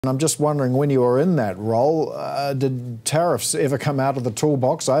I'm just wondering, when you were in that role, did tariffs ever come out of the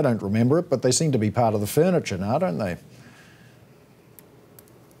toolbox? I don't remember it, but they seem to be part of the furniture now, don't they?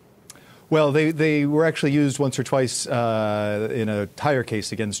 Well, they were actually used once or twice in a tire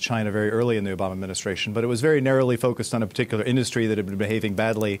case against China very early in the Obama administration, but it was very narrowly focused on a particular industry that had been behaving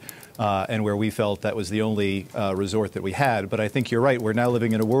badly and where we felt that was the only resort that we had. But I think you're right. We're now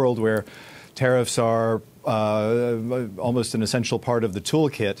living in a world where tariffs are almost an essential part of the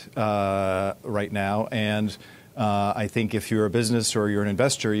toolkit right now. And I think if you're a business or you're an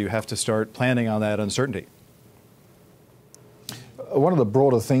investor, you have to start planning on that uncertainty. One of the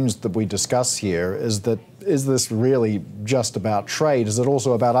broader themes that we discuss here is that, is this really just about trade? Is it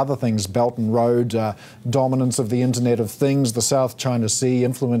also about other things, Belt and Road, dominance of the Internet of Things, the South China Sea,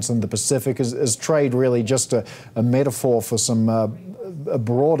 influence in the Pacific? Is trade really just a metaphor for some a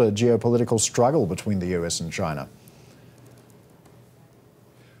broader geopolitical struggle between the U.S. and China?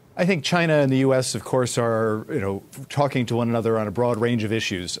 I think China and the U.S., of course, are talking to one another on a broad range of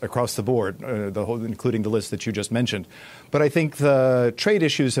issues across the board, including the list that you just mentioned. But I think the trade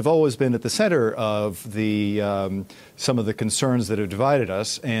issues have always been at the center of the some of the concerns that have divided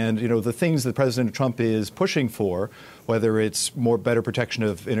us. And the things that President Trump is pushing for, whether it's better protection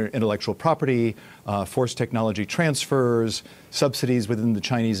of intellectual property, forced technology transfers, subsidies within the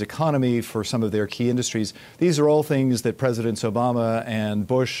Chinese economy for some of their key industries. These are all things that Presidents Obama and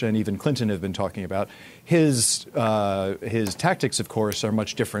Bush and even Clinton have been talking about. His tactics, of course, are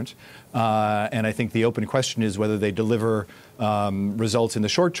much different. And I think the open question is whether they deliver results in the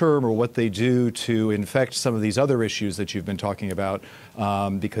short term or what they do to infect some of these other issues that you've been talking about,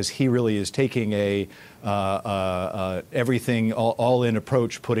 because he really is taking a everything all-in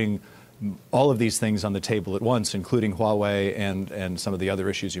approach, putting all of these things on the table at once, including Huawei and some of the other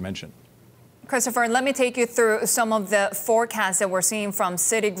issues you mentioned. Christopher, let me take you through some of the forecasts that we're seeing from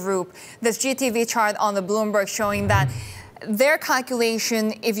Citigroup. This GTV chart on the Bloomberg showing that their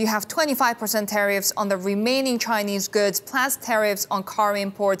calculation, if you have 25% tariffs on the remaining Chinese goods, plus tariffs on car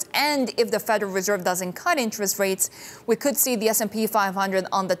imports, and if the Federal Reserve doesn't cut interest rates, we could see the S&P 500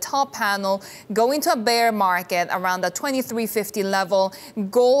 on the top panel go into a bear market around the 2350 level.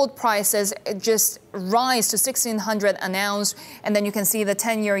 Gold prices just rise to 1,600 an ounce, and then you can see the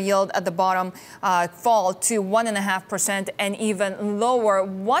 10-year yield at the bottom fall to 1.5% and even lower.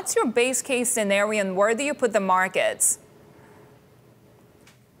 What's your base case scenario, and where do you put the markets?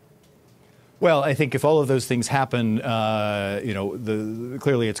 Well, I think if all of those things happen,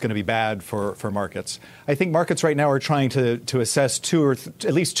 clearly it's going to be bad for markets. I think markets right now are trying to assess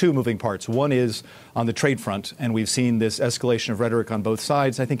at least two moving parts. One is on the trade front, and we've seen this escalation of rhetoric on both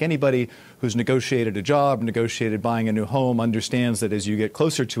sides. I think anybody who's negotiated a job, negotiated buying a new home, understands that as you get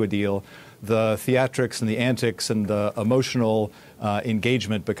closer to a deal, the theatrics and the antics and the emotional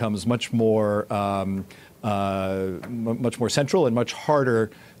engagement becomes much more central and much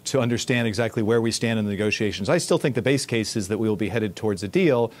harder to understand exactly where we stand in the negotiations. I still think the base case is that we will be headed towards a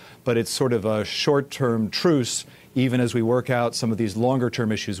deal, but it's sort of a short-term truce, even as we work out some of these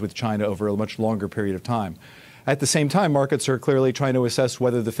longer-term issues with China over a much longer period of time. At the same time, markets are clearly trying to assess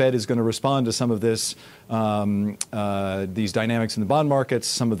whether the Fed is going to respond to some of this, these dynamics in the bond markets,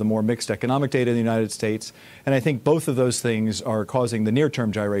 some of the more mixed economic data in the United States. And I think both of those things are causing the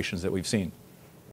near-term gyrations that we've seen.